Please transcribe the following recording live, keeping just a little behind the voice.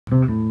So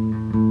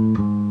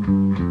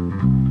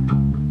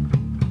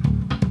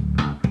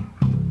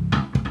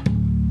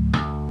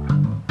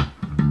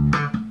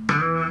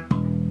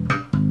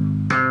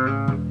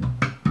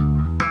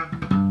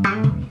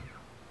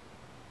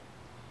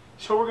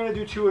we're going to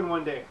do two in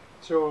one day.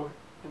 So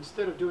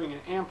instead of doing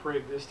an amp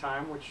rig this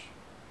time, which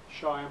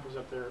Shaw amp was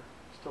up there,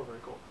 still very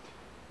cool.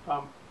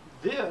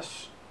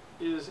 This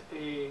is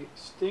a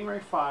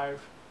Stingray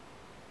 5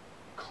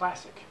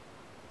 Classic,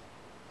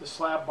 the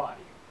slab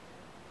body.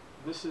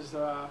 This is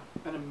an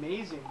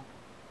amazingly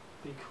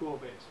cool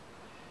bass.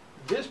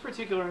 This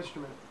particular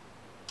instrument,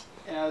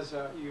 as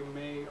you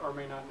may or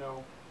may not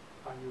know,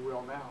 you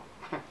will now.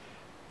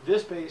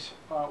 This bass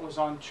was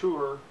on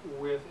tour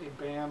with a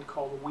band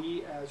called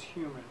We As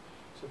Human.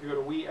 So if you go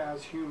to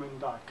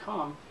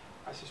weashuman.com,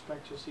 I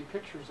suspect you'll see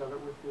pictures of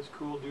it with this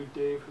cool dude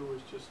Dave, who was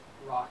just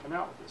rocking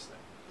out with this thing.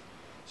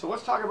 So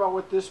let's talk about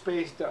what this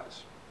bass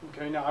does.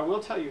 Okay, now I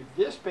will tell you,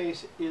 this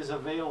bass is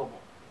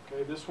available.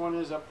 Okay, this one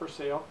is up for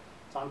sale.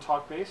 It's on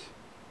talkbass,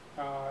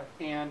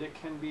 and it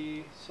can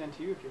be sent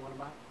to you if you want to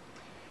buy it.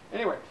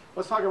 Anyway,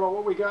 let's talk about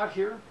what we got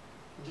here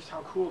and just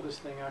how cool this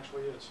thing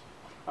actually is.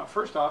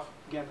 First off,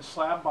 again, the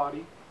slab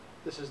body.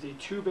 This is the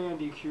 2-band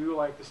EQ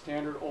like the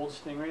standard old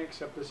Stingray,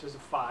 except this is a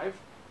 5.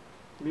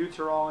 Mutes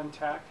are all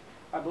intact.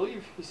 I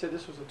believe he said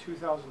this was a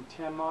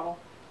 2010 model.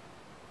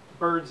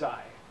 Bird's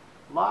eye.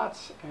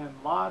 Lots and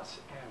lots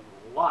and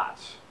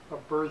lots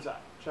of bird's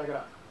eye. Check it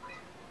out.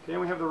 Okay,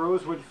 and we have the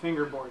rosewood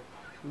fingerboard.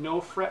 No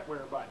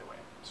fretwear, by the way.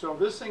 So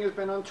this thing has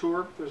been on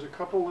tour. There's a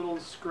couple little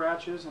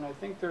scratches, and I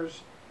think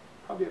there's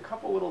probably a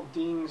couple little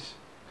dings,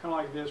 kind of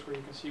like this, where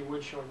you can see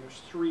wood showing.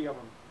 There's 3 of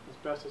them, as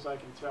best as I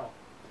can tell.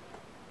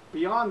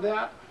 Beyond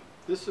that,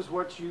 this is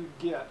what you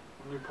get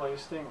when you play a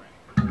Stingray.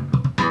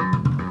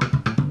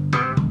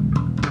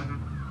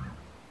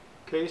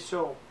 Okay,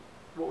 so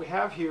what we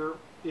have here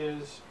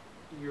is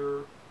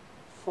your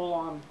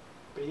full-on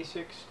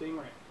basic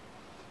Stingray.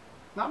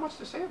 Not much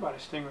to say about a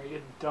Stingray.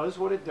 It does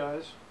what it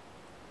does.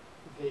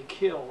 They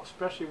kill,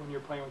 especially when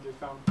you're playing with your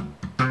thumb.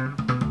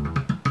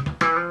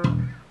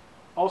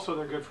 Also,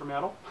 they're good for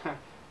metal.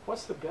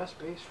 What's the best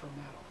bass for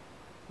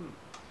metal?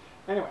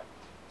 Anyway,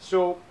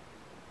 so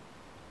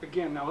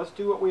again, now let's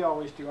do what we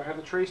always do. I have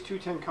the Trace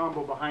 210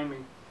 combo behind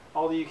me.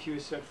 All the EQ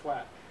is set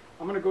flat.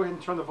 I'm going to go ahead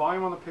and turn the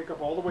volume on the pickup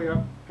all the way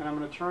up, and I'm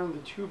going to turn the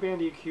 2-band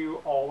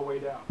EQ all the way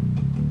down.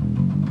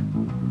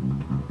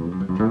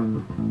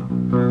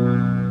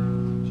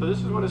 So this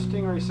is what a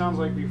Stingray sounds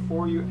like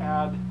before you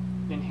add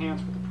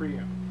enhance with the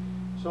preamp.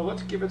 So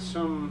let's give it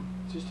some,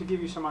 just to give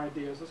you some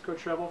ideas. Let's go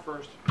treble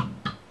first.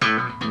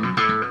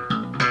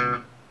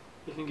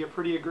 It can get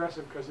pretty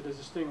aggressive because it is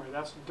a Stingray.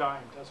 That's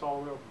dimed. That's all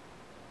real.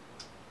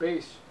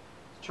 Bass.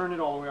 Let's turn it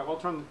all the way up. I'll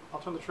turn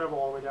the treble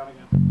all the way down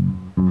again.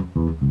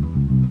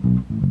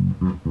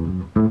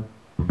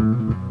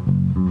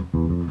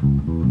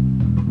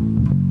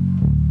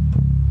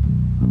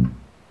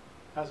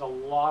 Has a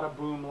lot of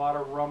boom, a lot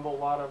of rumble, a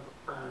lot of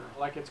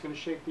like it's going to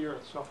shake the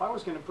earth. So if I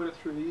was going to put it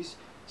through these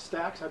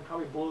stacks, I'd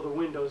probably blow the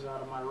windows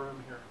out of my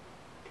room here.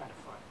 Kind of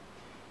fun.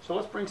 So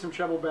let's bring some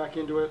treble back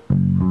into it.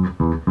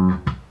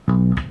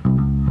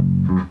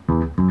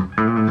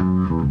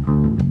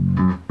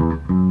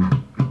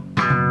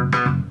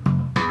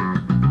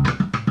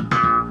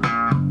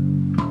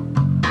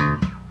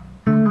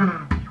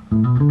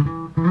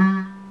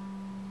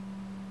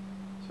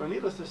 So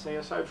needless to say,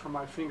 aside from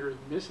my fingers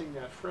missing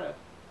that fret,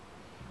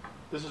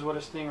 this is what a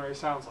Stingray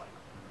sounds like.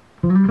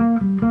 How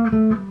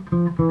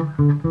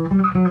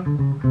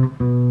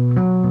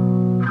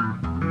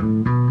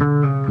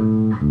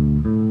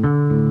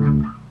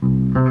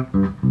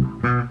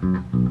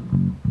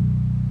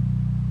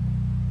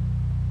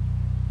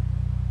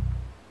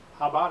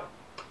about it?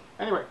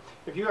 Anyway,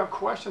 if you have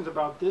questions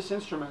about this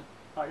instrument,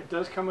 it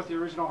does come with the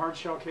original hard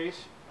shell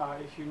case.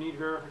 If you need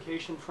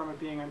verification from it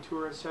being on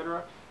tour,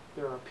 etc.,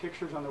 there are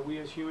pictures on the We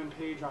As Human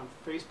page on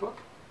Facebook.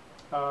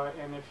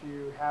 And if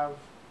you have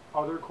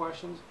other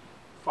questions,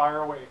 fire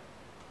away.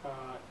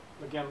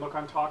 Again, look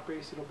on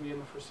talkbass. It'll be in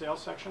the for sale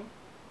section.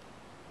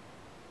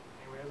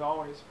 Anyway, as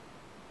always,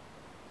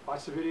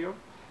 watch the video,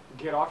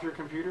 get off your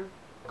computer,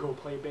 go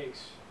play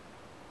bass.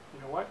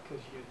 You know what?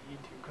 Because you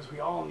need to. Because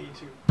we all need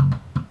to.